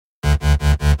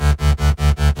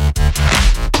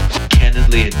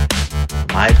ultimately, in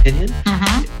my opinion,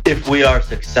 Mm-hmm. if we are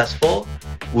successful,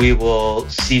 we will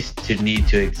cease to need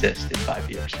to exist in 5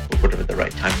 years, or whatever the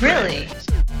right time frame Really? is.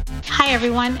 Hi,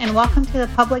 everyone, and welcome to the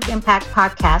Public Impact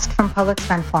Podcast from Public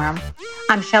Spend Forum.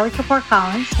 I'm Shelley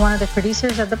Kapoor-Collins, one of the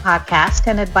producers of the podcast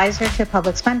and advisor to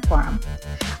Public Spend Forum.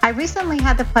 I recently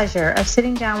had the pleasure of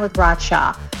sitting down with Raj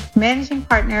Shah, managing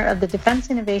partner of the Defense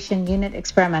Innovation Unit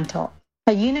Experimental,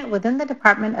 a unit within the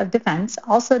Department of Defense,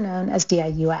 also known as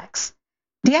DIUX.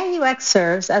 DIUX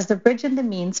serves as the bridge and the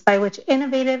means by which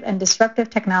innovative and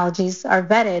disruptive technologies are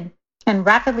vetted and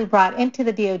rapidly brought into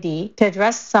the DoD to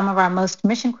address some of our most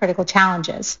mission-critical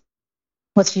challenges.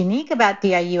 What's unique about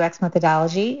DIUX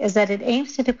methodology is that it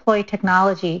aims to deploy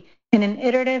technology in an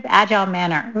iterative, agile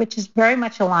manner, which is very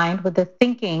much aligned with the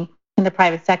thinking in the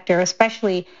private sector,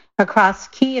 especially across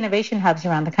key innovation hubs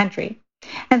around the country.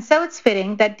 And so it's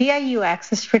fitting that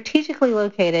DIUX is strategically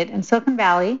located in Silicon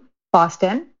Valley,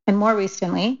 Boston, and more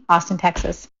recently, Austin,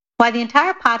 Texas. While the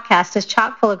entire podcast is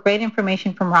chock full of great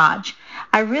information from Raj,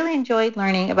 I really enjoyed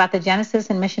learning about the genesis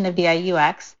and mission of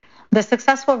DIUX, the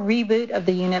successful reboot of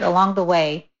the unit along the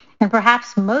way, and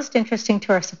perhaps most interesting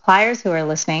to our suppliers who are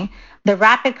listening, the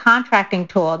rapid contracting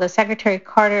tool that Secretary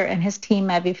Carter and his team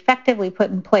have effectively put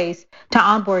in place to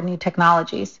onboard new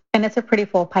technologies. And it's a pretty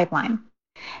full pipeline.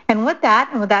 And with that,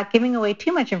 and without giving away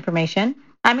too much information,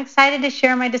 I'm excited to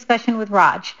share my discussion with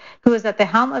Raj, who is at the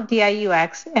helm of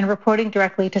DIUX and reporting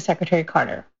directly to Secretary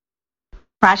Carter.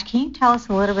 Raj, can you tell us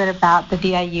a little bit about the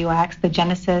DIUX, the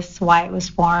genesis, why it was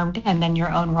formed, and then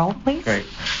your own role, please? Great.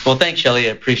 Well, thanks, Shelley.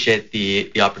 I appreciate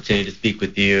the opportunity to speak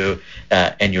with you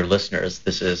and your listeners.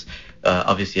 This is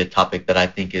obviously a topic that I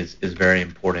think is very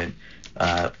important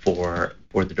for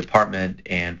the department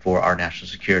and for our national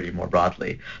security more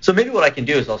broadly. So maybe what I can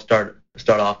do is I'll start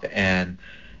off and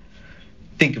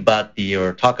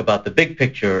talk about the big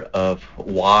picture of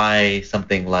why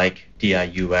something like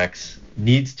DIUX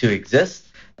needs to exist,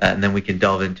 and then we can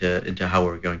delve into how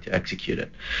we're going to execute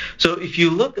it. So if you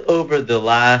look over the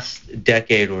last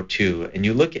decade or two, and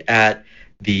you look at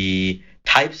the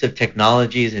types of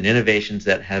technologies and innovations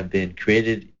that have been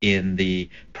created in the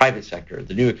private sector,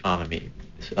 the new economy,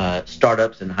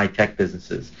 startups and high-tech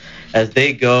businesses, as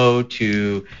they go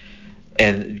to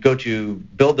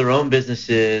build their own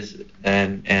businesses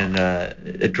and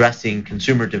addressing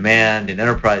consumer demand and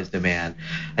enterprise demand,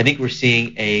 I think we're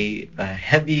seeing a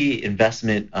heavy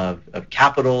investment of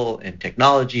capital and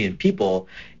technology and people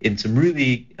in some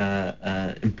really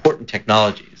important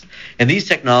technologies. And these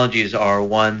technologies are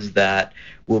ones that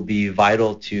will be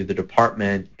vital to the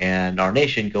department and our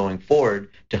nation going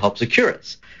forward to help secure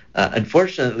us.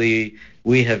 Unfortunately,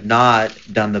 we have not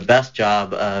done the best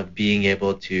job of being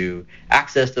able to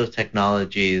access those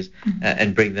technologies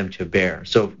and bring them to bear.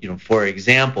 So, for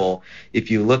example,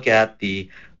 if you look at the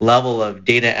level of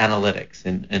data analytics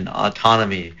and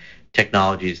autonomy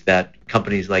technologies that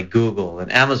companies like Google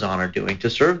and Amazon are doing to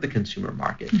serve the consumer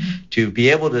market, to be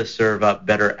able to serve up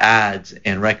better ads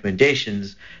and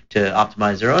recommendations to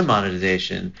optimize their own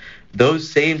monetization, those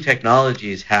same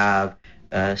technologies have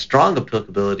strong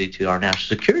applicability to our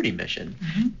national security mission,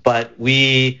 but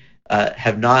we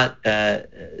have not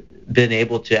been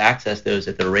able to access those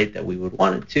at the rate that we would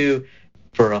want it to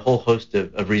for a whole host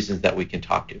of reasons that we can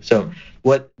talk to. So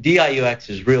what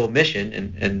DIUX's real mission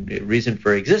and reason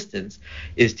for existence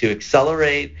is to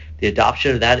accelerate the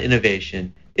adoption of that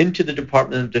innovation into the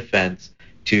Department of Defense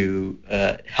to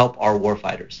help our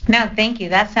warfighters. No, thank you.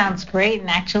 That sounds great, and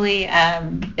actually,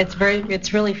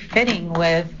 it's really fitting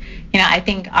with, I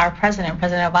think our President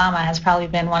Obama, has probably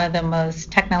been one of the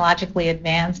most technologically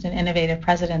advanced and innovative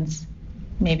presidents,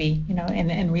 maybe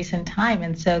in recent time,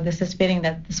 and so this is fitting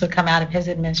that this would come out of his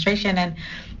administration and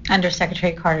under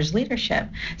Secretary Carter's leadership.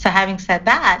 So, having said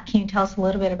that, can you tell us a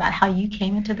little bit about how you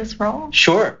came into this role?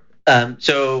 Sure.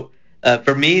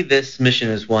 For me, this mission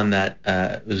is one that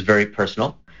was very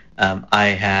personal. I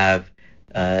have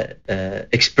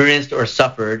experienced or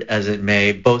suffered, as it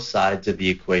may, both sides of the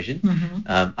equation.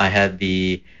 I had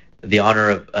the honor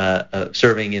of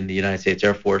serving in the United States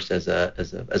Air Force as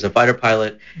a fighter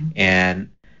pilot, and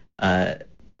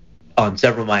on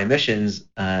several of my missions,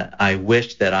 I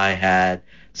wished that I had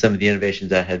some of the innovations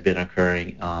that had been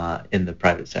occurring in the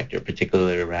private sector,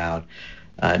 particularly around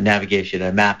navigation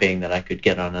and mapping that I could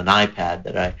get on an iPad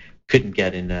that I couldn't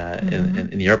get in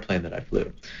the airplane that I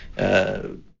flew.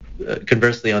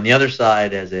 Conversely, on the other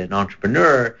side, as an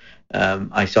entrepreneur,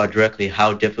 I saw directly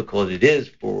how difficult it is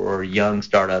for young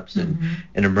startups and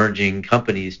emerging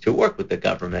companies to work with the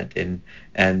government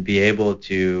and be able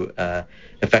to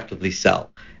effectively sell.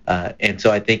 And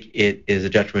so I think it is a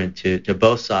detriment to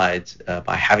both sides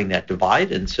by having that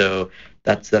divide. And so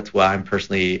That's why I'm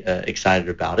personally excited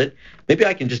about it. Maybe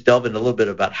I can just delve in a little bit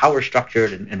about how we're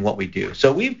structured and what we do.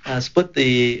 So we've split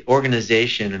the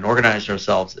organization and organized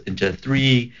ourselves into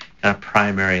three kind of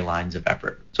primary lines of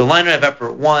effort. So line of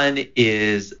effort one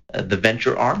is the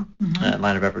venture arm.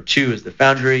 Line of effort two is the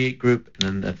foundry group, and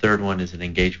then the third one is an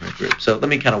engagement group. So let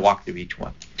me kind of walk through each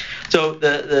one. So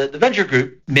the venture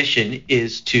group mission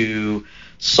is to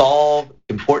solve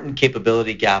important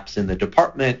capability gaps in the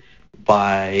department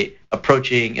by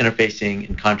approaching, interfacing,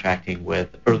 and contracting with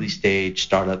early-stage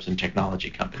startups and technology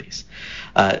companies.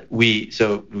 We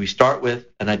start with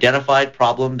an identified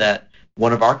problem that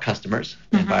one of our customers,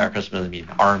 and by our customers I mean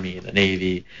the Army, the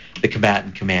Navy, the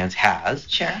combatant commands has.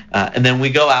 Sure. And then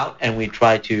we go out and we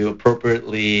try to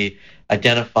appropriately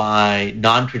identify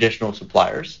non-traditional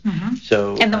suppliers.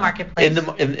 So in the marketplace.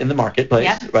 In the marketplace,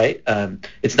 Yep. right?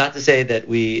 It's not to say that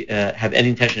we have any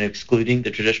intention of excluding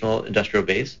the traditional industrial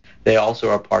base. They also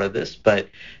are part of this, but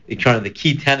kind of the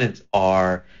key tenets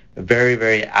are very,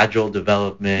 very agile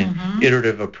development,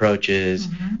 iterative approaches,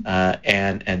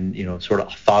 and sort of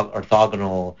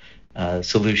orthogonal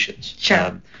solutions.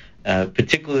 Sure.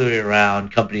 Particularly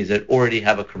around companies that already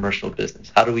have a commercial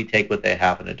business. How do we take what they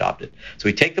have and adopt it? So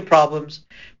we take the problems,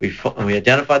 we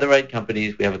identify the right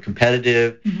companies, we have a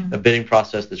competitive bidding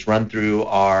process that's run through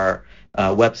our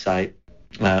website,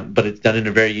 but it's done in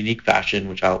a very unique fashion,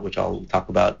 which I'll talk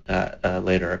about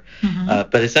later.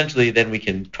 But essentially, then we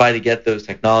can try to get those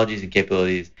technologies and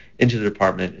capabilities into the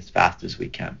department as fast as we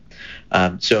can.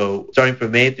 So starting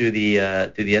from May through the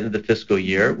end of the fiscal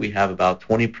year, we have about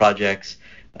 20 projects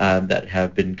that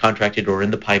have been contracted or in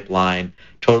the pipeline,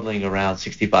 totaling around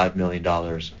 $65 million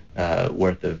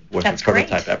worth of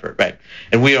prototype effort, right?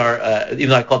 And we are, even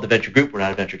though I call it the venture group, we're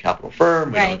not a venture capital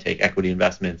firm. We don't take equity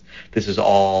investments. This is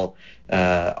all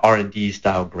R&D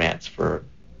style grants for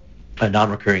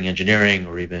non-recurring engineering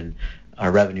or even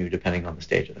revenue, depending on the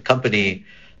stage of the company.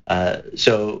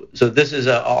 So this is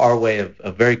our way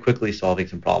of very quickly solving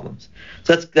some problems.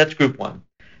 So that's group one.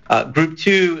 Group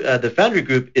two, the foundry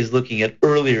group, is looking at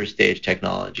earlier stage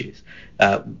technologies.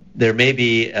 There may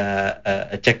be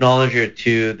a technology or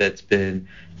two that's been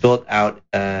built out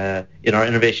in our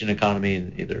innovation economy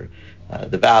in either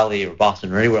the Valley or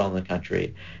Boston or anywhere else in the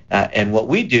country. And what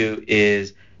we do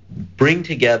is bring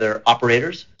together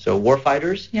operators, so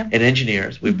warfighters and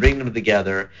engineers. We bring them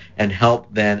together and help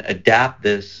then adapt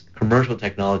this commercial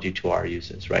technology to our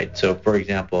uses, right? So, for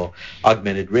example,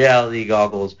 augmented reality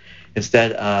goggles.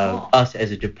 Instead of us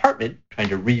as a department trying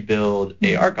to rebuild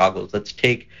AR goggles, let's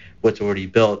take what's already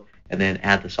built and then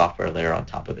add the software layer on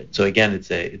top of it. So again,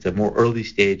 it's a more early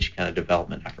stage kind of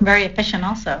development effort. Very efficient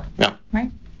also. Yeah.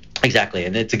 Right? Exactly.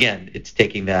 And it's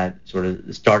taking that sort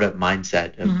of startup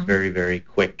mindset of very, very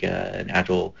quick and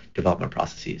agile development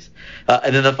processes.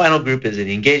 And then the final group is an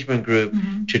engagement group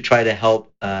to try to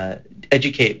help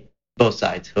educate both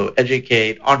sides. So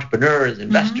educate entrepreneurs,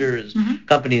 investors,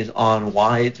 companies on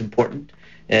why it's important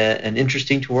and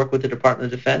interesting to work with the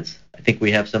Department of Defense. I think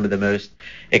we have some of the most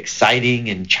exciting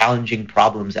and challenging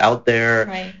problems out there.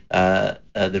 Right.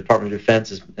 The Department of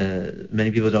Defense, is, many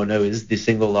people don't know, is the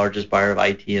single largest buyer of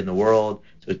IT in the world.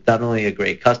 So it's not only a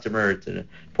great customer, it's an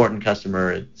important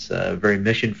customer. It's very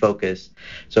mission focused.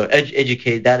 So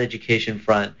educate that education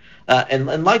front.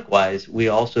 And likewise, we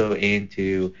also aim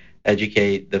to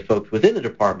educate the folks within the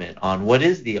department on what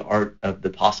is the art of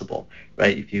the possible,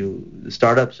 right? The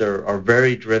startups are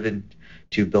very driven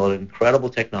to build incredible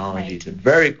technologies and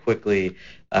very quickly,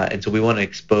 and so we want to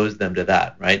expose them to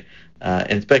that, right?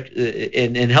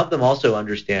 And help them also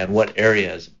understand what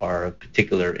areas are of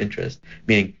particular interest.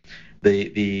 Meaning,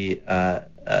 the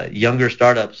younger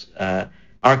startups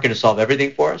aren't going to solve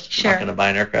everything for us. Sure. We're not going to buy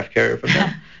an aircraft carrier from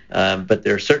them. But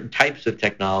there are certain types of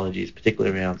technologies,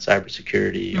 particularly around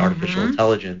cybersecurity, artificial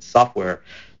intelligence, software,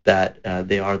 that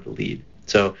they are the lead.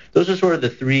 So those are sort of the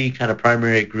three kind of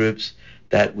primary groups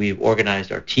that we've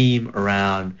organized our team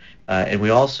around. And we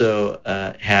also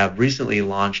have recently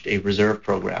launched a reserve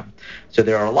program. So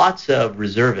there are lots of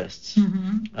reservists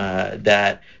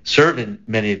that serve in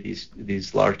many of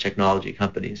these large technology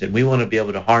companies. And we want to be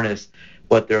able to harness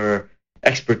what their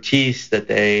expertise that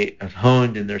they have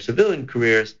honed in their civilian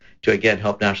careers to, again,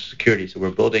 help national security. So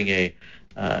we're building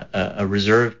a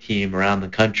reserve team around the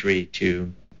country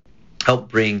to help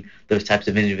bring those types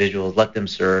of individuals, let them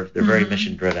serve. They're very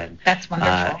mission driven. That's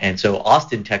wonderful. And so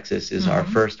Austin, Texas is our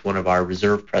first one of our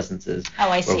reserve presences.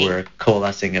 Oh, I see. Where we're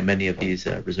coalescing many of these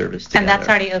reservists together. And that's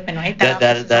already open, right?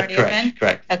 That's correct. Open?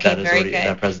 Correct. Okay, very good.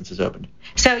 That presence is open.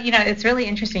 So, it's really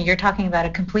interesting. You're talking about a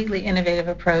completely innovative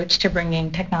approach to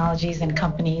bringing technologies and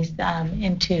companies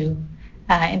into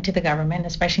into the government,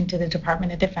 especially into the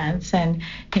Department of Defense. And,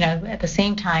 at the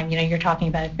same time, you're talking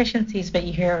about efficiencies, but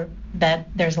you hear that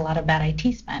there's a lot of bad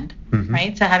IT spend,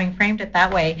 right? So having framed it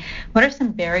that way, what are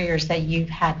some barriers that you've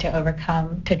had to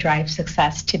overcome to drive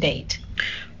success to date?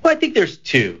 Well, I think there's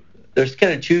two. There's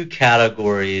kind of two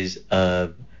categories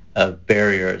of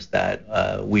barriers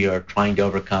that we are trying to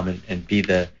overcome and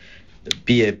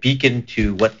be a beacon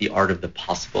to what the art of the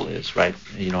possible is, right?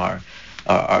 The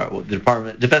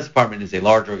Defense Department is a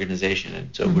large organization,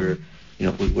 and so we're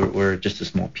just a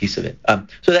small piece of it.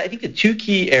 So I think the two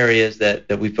key areas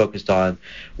that we focused on,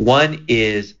 one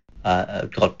is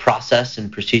called process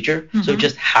and procedure. So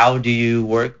just how do you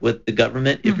work with the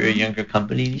government if you're a younger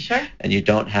company and you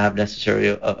don't have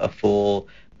necessarily a full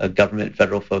government,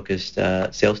 federal-focused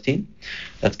sales team.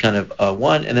 That's kind of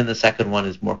one. And then the second one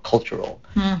is more cultural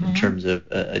in terms of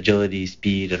agility,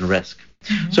 speed, and risk.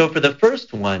 So for the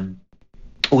first one,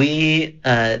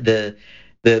 the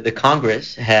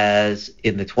Congress has,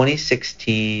 in the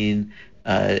 2016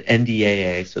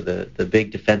 NDAA, so the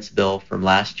big defense bill from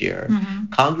last year,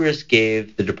 Congress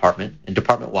gave the department, and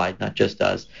department-wide, not just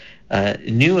us,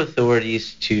 new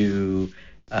authorities to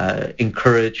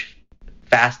encourage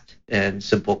fast and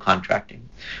simple contracting.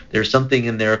 There's something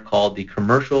in there called the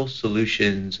Commercial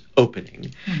Solutions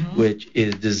Opening, which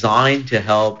is designed to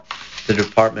help the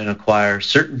department acquire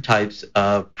certain types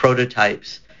of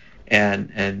prototypes and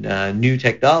new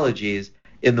technologies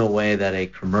in the way that a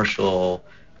commercial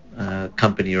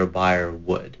company or buyer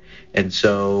would. And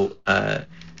so,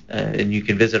 and you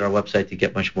can visit our website to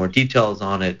get much more details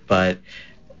on it, but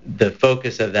the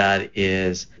focus of that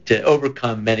is to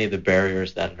overcome many of the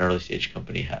barriers that an early stage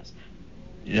company has.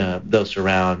 Those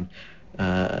surround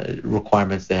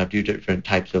requirements that have different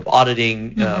types of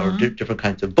auditing or different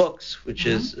kinds of books, which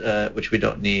we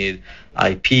don't need,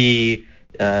 IP,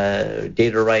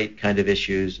 data right kind of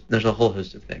issues. There's a whole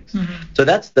host of things. So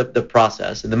that's the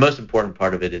process, and the most important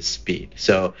part of it is speed.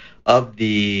 So of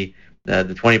the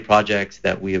 20 projects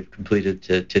that we have completed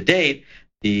to date,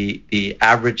 the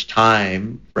average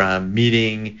time from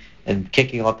meeting and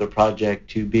kicking off the project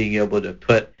to being able to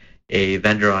put a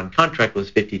vendor on contract was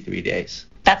 53 days.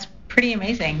 That's pretty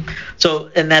amazing.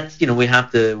 So, and that's, we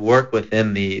have to work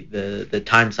within the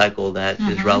time cycle that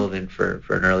is relevant for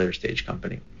an earlier stage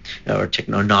company or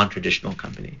non-traditional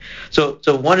company. So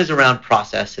one is around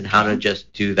process and how to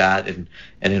just do that and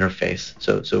interface.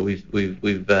 So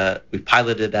we've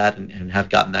piloted that and have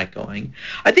gotten that going.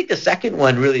 I think the second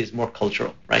one really is more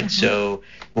cultural, right? So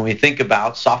when we think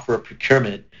about software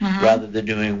procurement, rather than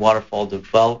doing waterfall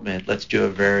development, let's do a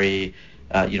very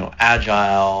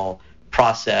agile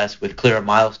process with clear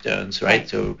milestones, right?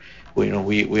 So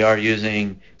we are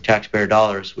using taxpayer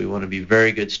dollars. We want to be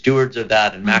very good stewards of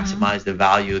that and maximize the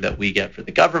value that we get for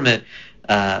the government.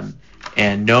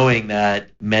 And knowing that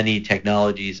many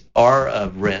technologies are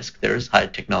of risk, there's high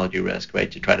technology risk, right?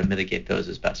 To try to mitigate those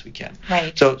as best we can.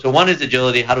 Right. So one is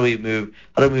agility. How do we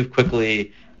move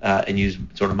quickly and use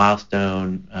sort of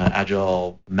milestone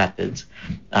agile methods?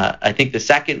 I think the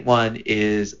second one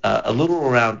is a little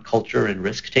around culture and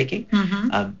risk taking.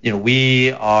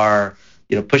 We are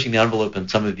pushing the envelope on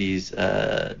some of these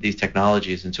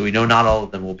technologies, and so we know not all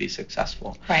of them will be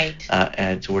successful. Right.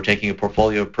 And so we're taking a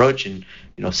portfolio approach and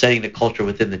setting the culture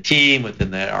within the team,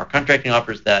 within our contracting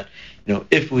offers that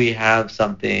if we have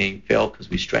something fail because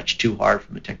we stretch too hard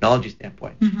from a technology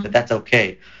standpoint, that's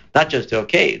okay. Not just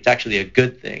okay, it's actually a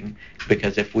good thing,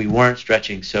 because if we weren't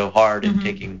stretching so hard and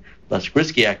taking less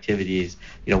risky activities,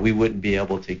 we wouldn't be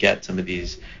able to get some of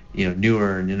these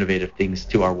newer and innovative things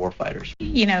to our warfighters.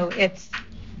 It's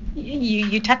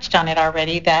you touched on it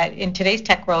already, that in today's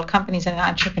tech world, companies and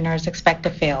entrepreneurs expect to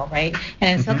fail, right?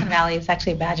 And in Silicon Valley, it's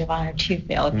actually a badge of honor to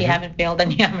fail. If you haven't failed,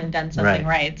 then you haven't done something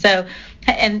right. So,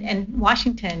 and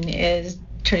Washington is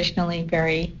traditionally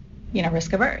very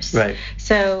risk averse. Right.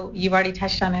 So you've already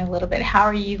touched on it a little bit. How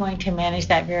are you going to manage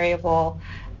that variable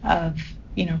of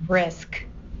risk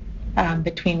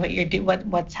between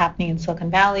what's happening in Silicon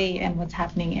Valley and what's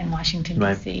happening in Washington,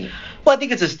 D.C.? Well, I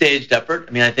think it's a staged effort.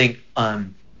 I mean, I think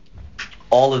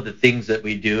all of the things that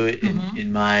we do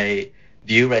in my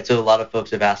view, right? So a lot of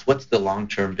folks have asked, what's the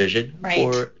long-term vision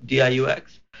for DIUX?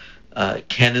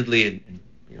 Candidly,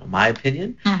 in my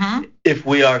opinion, if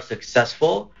we are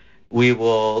successful, we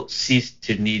will cease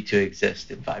to need to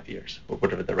exist in 5 years, or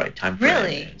whatever the right time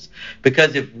frame is.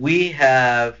 Because if we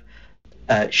have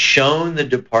shown the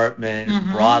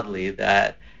department broadly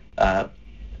that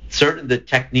certain the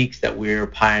techniques that we're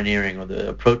pioneering or the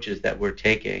approaches that we're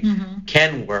taking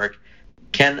can work,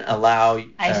 can allow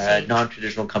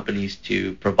non-traditional companies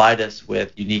to provide us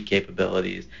with unique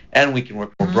capabilities, and we can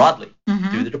work more broadly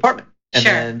through the department. and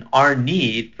Sure. then our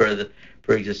need for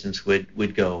existence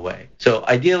would go away. So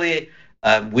ideally,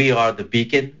 we are the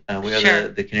beacon. We are Sure.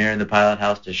 the canary in the pilot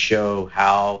house to show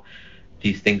how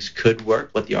these things could work,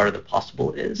 what the art of the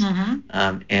possible is,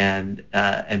 and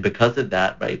because of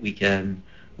that, right, we can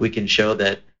show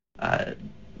that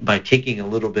by taking a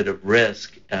little bit of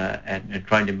risk and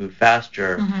trying to move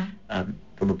faster,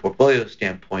 from a portfolio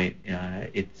standpoint,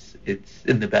 it's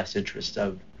in the best interest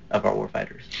of our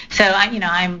warfighters. So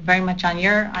I'm very much on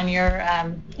your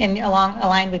and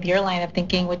aligned with your line of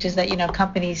thinking, which is that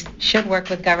companies should work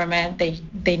with government.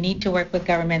 They need to work with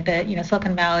government. That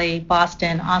Silicon Valley,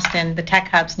 Boston, Austin, the tech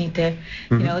hubs need to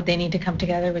they need to come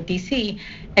together with DC.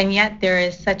 And yet there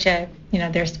is such a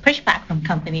there's pushback from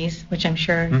companies, which I'm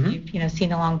sure you've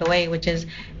seen along the way, which is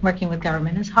working with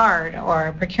government is hard,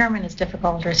 or procurement is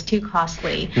difficult, or it's too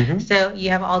costly. So you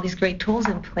have all these great tools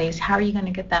in place. How are you going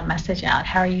to get that message out?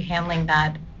 How are you handling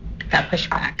that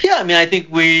pushback? Yeah, I mean, I think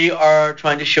we are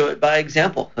trying to show it by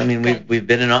example. I mean, we've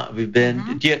been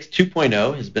DX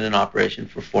 2.0 has been in operation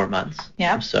for 4 months.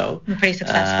 Yeah. So pretty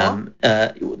successful.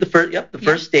 The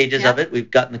first stages of it,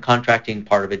 we've gotten the contracting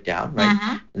part of it down,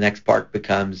 right? The next part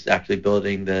becomes actually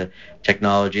building the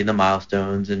technology and the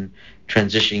milestones and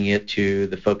transitioning it to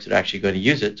the folks that are actually going to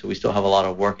use it. So we still have a lot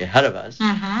of work ahead of us.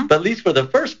 But at least for the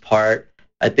first part,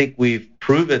 I think we've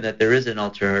proven that there is an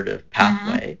alternative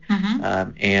pathway,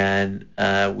 and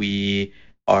we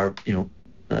are,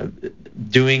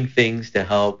 doing things to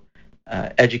help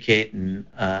educate and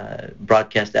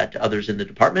broadcast that to others in the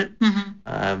department.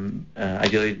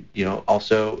 Ideally,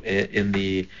 also in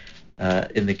the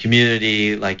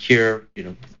community, like here,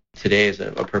 today is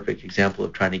a perfect example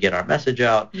of trying to get our message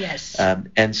out. Yes.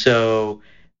 And so,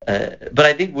 but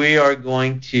I think we are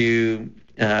going to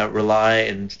rely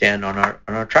and stand on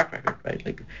our track record, right?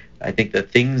 Like, I think the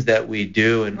things that we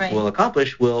do and will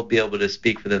accomplish will be able to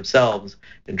speak for themselves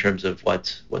in terms of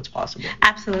what's possible.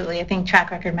 Absolutely. I think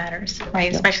track record matters,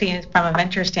 right? Yeah. Especially from a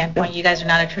venture standpoint. Yeah. You guys are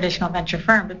not a traditional venture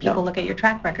firm, but people look at your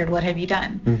track record. What have you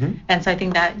done? And so I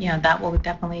think that, that will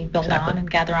definitely build on and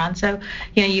gather on. So,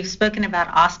 you've spoken about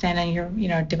Austin and you're,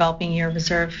 developing your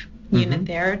reserve unit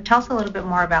there. Tell us a little bit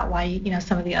more about why,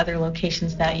 some of the other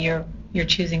locations that you're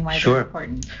choosing, why they're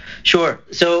important. Sure.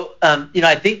 So,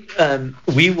 I think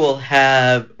we will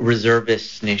have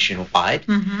reservists nationwide.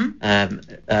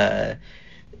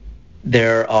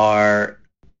 There are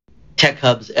tech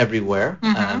hubs everywhere,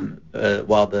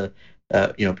 while the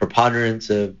preponderance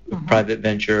of private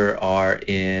venture are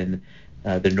in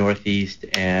the Northeast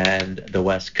and the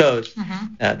West Coast.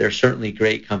 There are certainly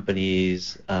great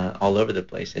companies all over the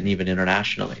place and even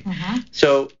internationally.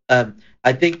 So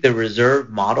I think the reserve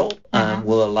model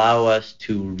will allow us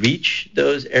to reach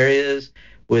those areas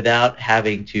without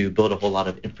having to build a whole lot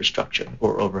of infrastructure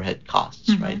or overhead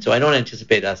costs, right? So I don't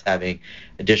anticipate us having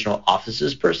additional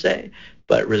offices per se,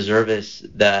 but reservists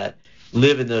that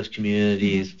live in those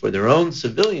communities for their own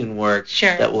civilian work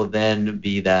that will then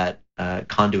be that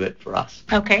conduit for us.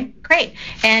 Okay, great.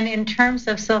 And in terms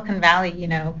of Silicon Valley,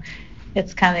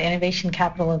 it's kind of the innovation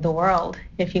capital of the world,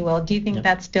 if you will. Do you think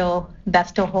that still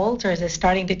holds, or is it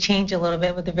starting to change a little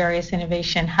bit with the various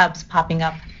innovation hubs popping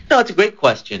up? No, it's a great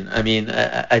question. I mean,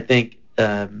 I think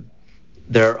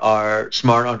there are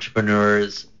smart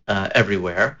entrepreneurs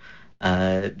everywhere.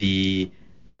 The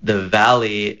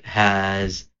Valley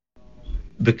has,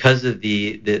 because of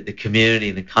the community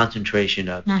and the concentration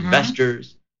of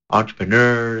investors,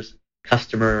 entrepreneurs,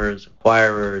 customers,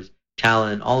 acquirers,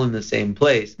 talent, all in the same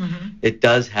place, it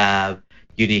does have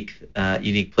unique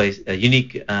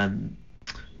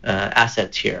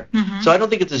assets here. So I don't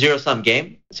think it's a zero-sum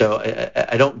game. So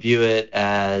I don't view it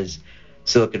as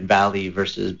Silicon Valley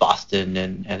versus Boston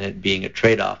and it being a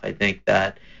trade-off. I think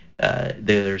that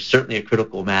there's certainly a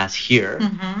critical mass here,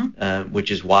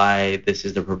 which is why this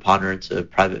is the preponderance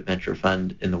of private venture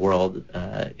fund in the world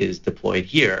is deployed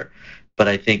here. But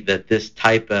I think that this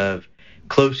type of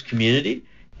close community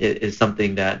is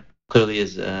something that clearly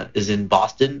is in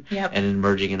Boston and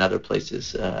emerging in other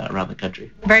places around the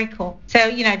country. Very cool. So,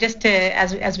 just to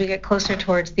as we get closer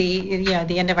towards the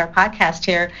the end of our podcast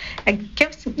here, give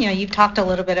us, you've talked a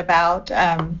little bit about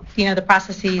the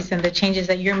processes and the changes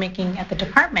that you're making at the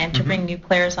department to bring new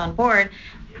players on board.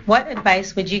 What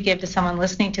advice would you give to someone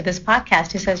listening to this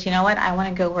podcast who says, you know what, I want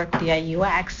to go work via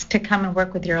UX to come and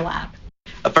work with your lab?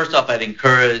 First off, I'd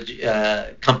encourage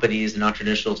companies and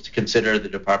non-traditionals to consider the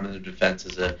Department of Defense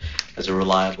as a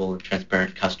reliable and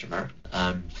transparent customer.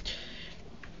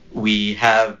 We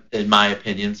have, in my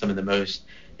opinion, some of the most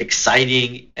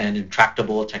exciting and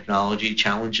intractable technology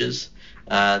challenges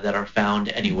that are found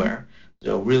anywhere.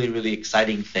 So really, really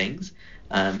exciting things.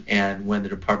 And when the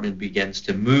department begins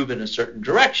to move in a certain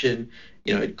direction,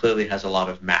 it clearly has a lot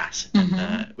of mass,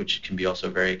 which can be also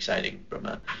very exciting from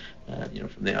a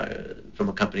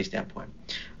company standpoint.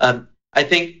 I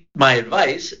think my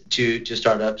advice to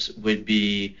startups would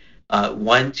be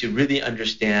one, to really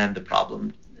understand the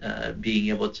problem, being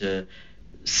able to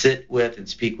sit with and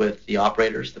speak with the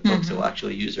operators, the folks that will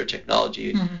actually use their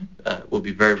technology, will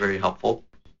be very, very helpful.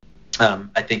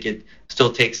 I think it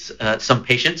still takes some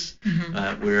patience.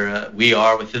 We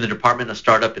are within the department a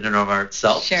startup in and of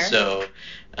itself, sure. So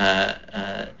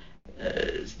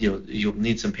you'll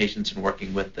need some patience in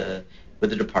working with the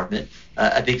department.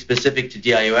 I think specific to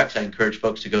DIUX, I encourage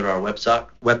folks to go to our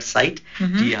website,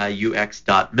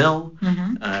 diux.mil,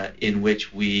 in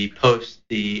which we post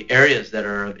the areas that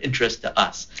are of interest to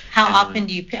us. How often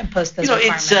do you post those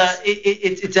requirements?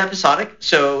 It's episodic,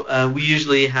 so we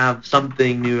usually have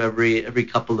something new every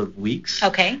couple of weeks.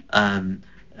 Okay. And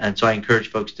so I encourage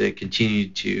folks to continue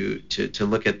to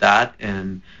look at that,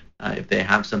 and if they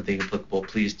have something applicable,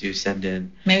 please do send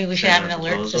in. Maybe we should have an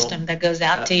alert system that goes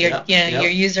out to your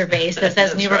user base that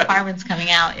says new requirements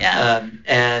coming out. Yeah.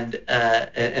 And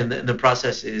the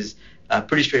process is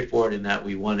pretty straightforward in that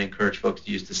we want to encourage folks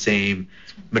to use the same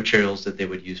materials that they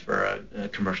would use for a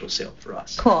commercial sale for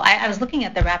us. Cool. I was looking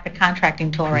at the rapid contracting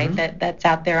tool, right? That's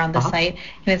out there on the site,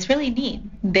 and it's really neat.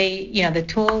 The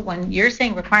tool, when you're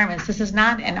saying requirements, this is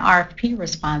not an RFP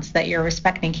response that you're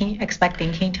expecting. Can you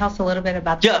tell us a little bit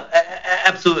about that? Yeah,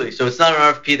 absolutely. So it's not an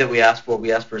RFP that we ask for.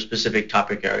 We ask for a specific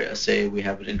topic area. Say we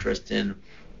have an interest in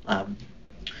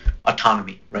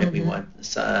autonomy, right? We want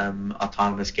some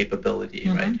autonomous capability,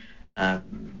 right?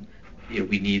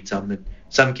 We need some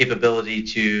capability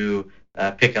to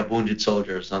pick up wounded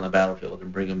soldiers on the battlefield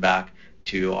and bring them back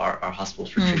to our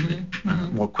hospitals for treatment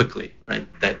more quickly, right?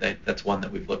 That's one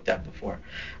that we've looked at before.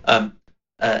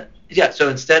 So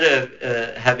instead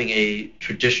of having a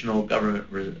traditional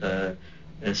government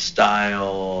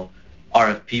style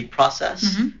RFP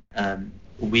process,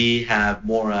 we have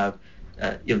more of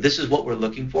this is what we're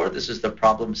looking for. This is the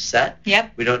problem set.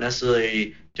 Yep. We don't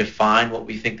necessarily define what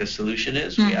we think the solution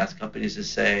is. We ask companies to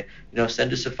say,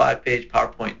 send us a 5-page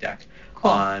PowerPoint deck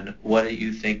on what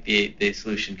you think the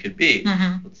solution could be.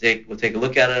 We'll take a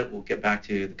look at it. We'll get back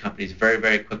to the companies very,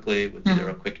 very quickly with either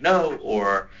a quick no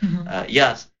or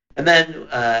yes. And then,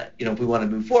 if we want to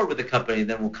move forward with the company,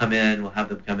 then we'll have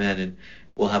them come in, and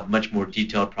we'll have a much more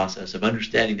detailed process of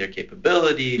understanding their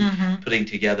capability, putting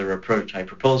together a prototype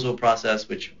proposal process,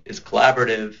 which is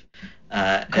collaborative.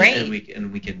 Great.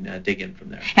 And we can dig in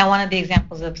from there. And one of the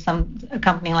examples of a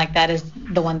company like that is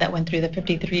the one that went through the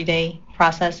 53-day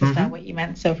process. Is that what you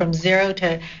meant? So from zero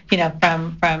to,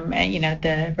 from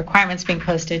the requirements being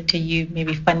posted to you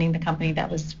maybe funding the company, that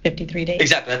was 53 days?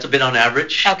 Exactly. That's a bit on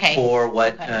average for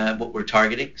what we're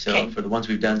targeting. So for the ones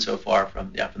we've done so far,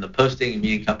 from the posting and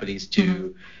meeting companies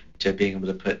to being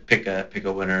able to pick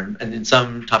a winner, and in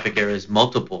some topic areas,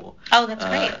 multiple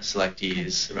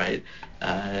selectees, right?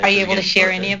 Are you able to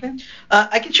share any of them?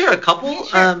 I can share a couple.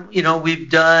 Sure. We've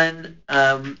done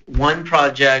one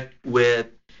project with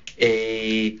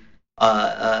an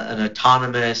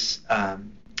autonomous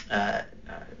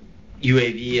UAV,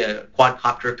 a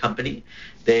quadcopter company.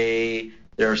 There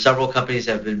are several companies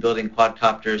that have been building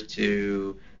quadcopters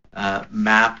to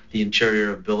map the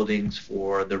interior of buildings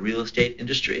for the real estate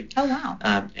industry. Oh, wow.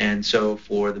 And so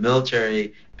for the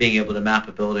military, being able to map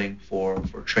a building for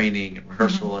training and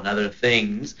rehearsal and other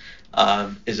things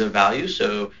is of value.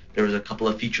 So there was a couple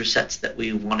of feature sets that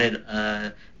we wanted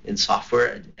in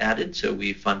software added, so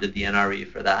we funded the NRE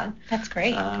for that. That's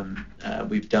great.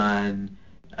 We've done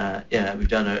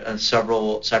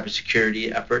several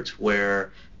cybersecurity efforts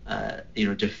where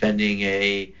defending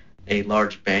a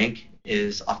large bank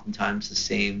is oftentimes the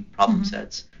same problem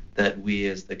sets that we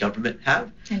as the government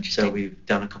have. So we've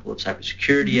done a couple of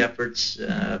cybersecurity efforts,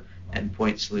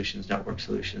 endpoint solutions, network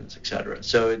solutions, et cetera.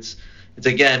 So it's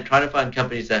again trying to find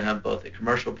companies that have both a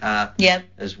commercial path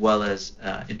as well as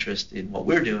interest in what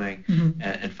we're doing,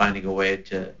 and finding a way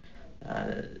to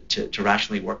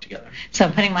rationally work together. So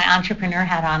putting my entrepreneur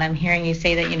hat on, I'm hearing you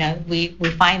say that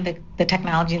we find the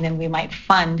technology and then we might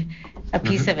fund a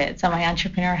piece of it. So my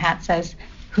entrepreneur hat says,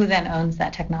 who then owns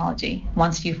that technology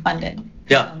once you fund it?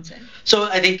 Who owns it? So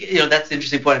I think that's the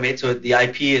interesting point I made. So the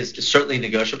IP is certainly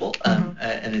negotiable,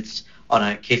 and it's on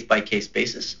a case-by-case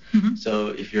basis. So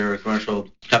if you're a commercial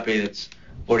company that's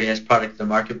already has product in the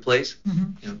marketplace,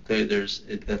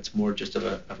 that's more just of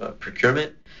a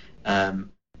procurement.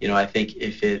 I think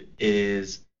if it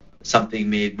is something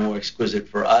made more exquisite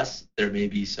for us, there may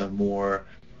be some more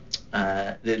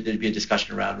there'd be a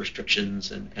discussion around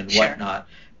restrictions and Sure. whatnot.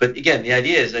 But again, the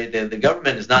idea is that the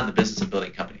government is not in the business of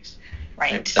building companies.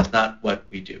 Right. That's not what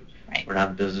we do. Right. We're not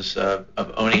in the business of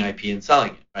owning IP and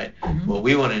selling it. Right. Mhm. What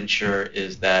we want to ensure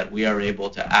is that we are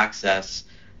able to access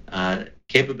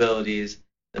capabilities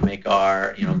that make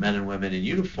our men and women in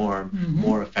uniform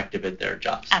more effective at their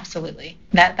jobs. Absolutely.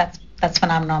 That's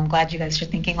phenomenal. I'm glad you guys are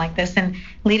thinking like this. And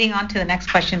leading on to the next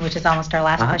question, which is almost our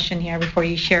last question here before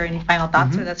you share any final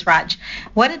thoughts with us, Raj,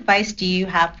 what advice do you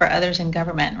have for others in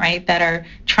government, right, that are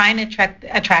trying to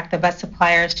attract the best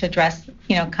suppliers to address,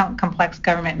 complex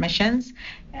government missions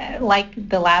like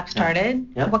the lab started?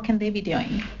 Yeah. What can they be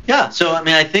doing? Yeah. So,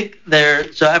 I think I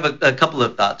have a couple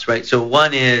of thoughts, right? So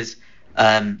one is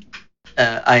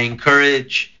I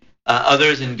encourage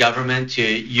others in government to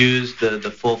use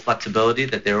the full flexibility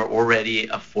that they're already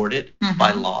afforded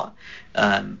by law.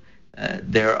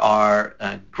 There are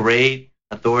great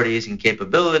authorities and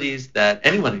capabilities that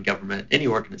anyone in government, any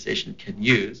organization can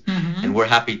use, and we're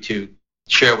happy to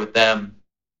share with them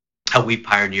how we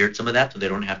pioneered some of that, so they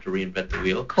don't have to reinvent the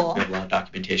wheel. Cool. We have a lot of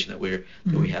documentation that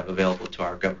we have available to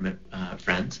our government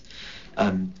friends.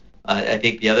 I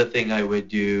think the other thing I would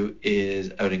do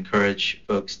is I would encourage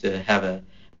folks to have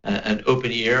an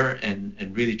open ear and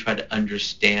really try to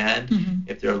understand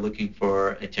if they're looking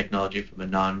for a technology from a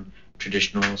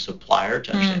non-traditional supplier,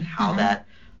 to understand how that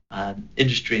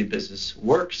industry and business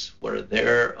works, what are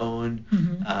their own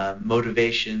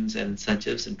motivations and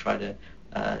incentives, and try to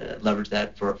leverage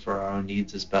that for our own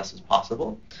needs as best as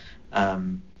possible.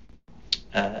 And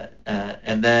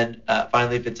then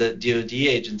finally, if it's a DoD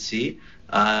agency,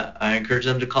 I encourage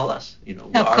them to call us.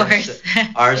 Of course.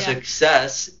 Our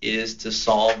success is to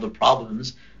solve the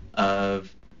problems of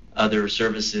other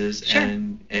services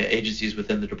and agencies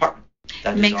within the department.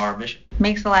 That is our mission.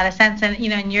 Makes a lot of sense. And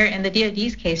in the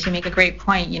DoD's case, you make a great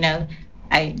point.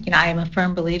 I am a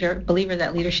firm believer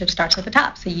that leadership starts at the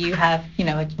top. So you have,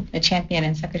 a champion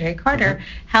in Secretary Carter.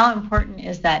 How important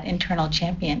is that internal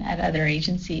champion at other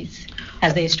agencies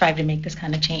as they strive to make this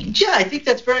kind of change? Yeah, I think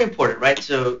that's very important, right?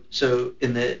 So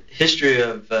in the history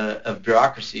of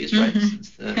bureaucracies, right,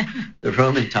 since the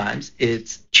Roman times,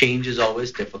 change is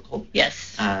always difficult.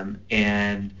 Yes.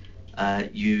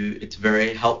 It's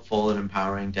very helpful and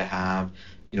empowering to have,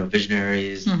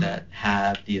 visionaries that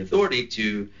have the authority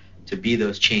to be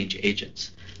those change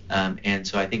agents. And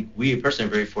so I think we personally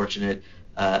are very fortunate.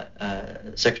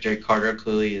 Secretary Carter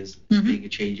clearly is being a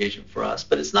change agent for us,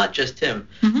 but it's not just him.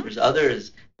 There's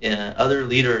others, other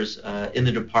leaders in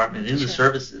the department, in the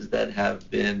services that have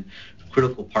been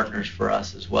critical partners for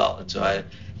us as well. And so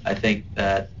I think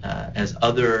that as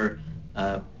other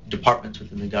departments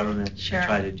within the government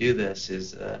try to do this,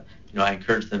 I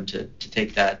encourage them to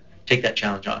take that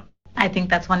challenge on. I think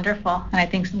that's wonderful. And I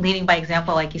think leading by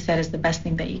example, like you said, is the best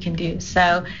thing that you can do.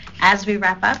 So as we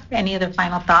wrap up, any other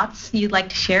final thoughts you'd like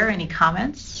to share? Any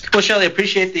comments? Well, Shelley, I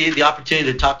appreciate the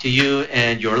opportunity to talk to you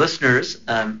and your listeners.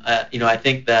 I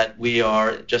think that we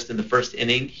are just in the first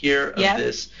inning here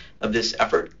of this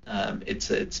effort.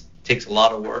 It takes a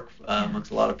lot of work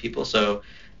amongst a lot of people. So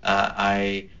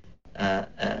I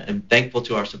am thankful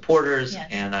to our supporters,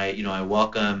 and I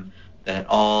welcome that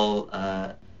all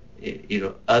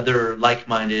other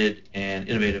like-minded and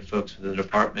innovative folks within the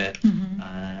department,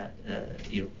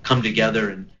 come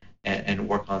together and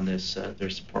work on this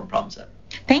important problem set.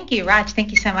 Thank you, Raj. Thank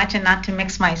you so much. And not to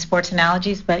mix my sports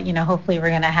analogies, but hopefully we're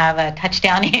going to have a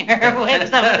touchdown here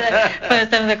with some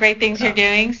of the great things you're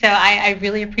doing. So I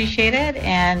really appreciate it.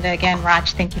 And again,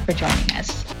 Raj, thank you for joining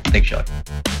us. Thanks, Shelley.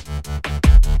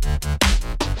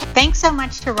 Thanks so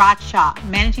much to Raj Shah,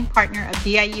 Managing Partner of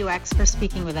DIUX, for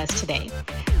speaking with us today.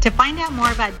 To find out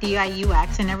more about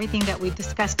DIUX and everything that we've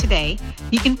discussed today,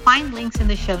 you can find links in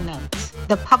the show notes.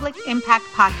 The Public Impact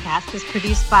Podcast is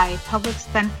produced by Public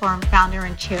Spend Forum founder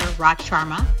and chair Raj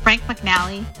Sharma, Frank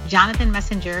McNally, Jonathan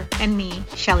Messenger, and me,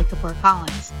 Shelley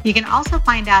Kapoor-Collins. You can also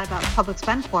find out about Public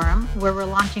Spend Forum, where we're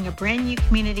launching a brand new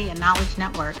community and knowledge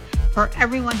network for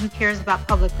everyone who cares about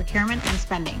public procurement and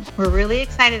spending. We're really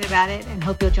excited about it and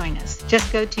hope you'll join us.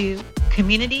 Just go to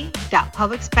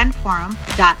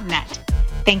community.publicspendforum.net.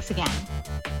 Thanks again.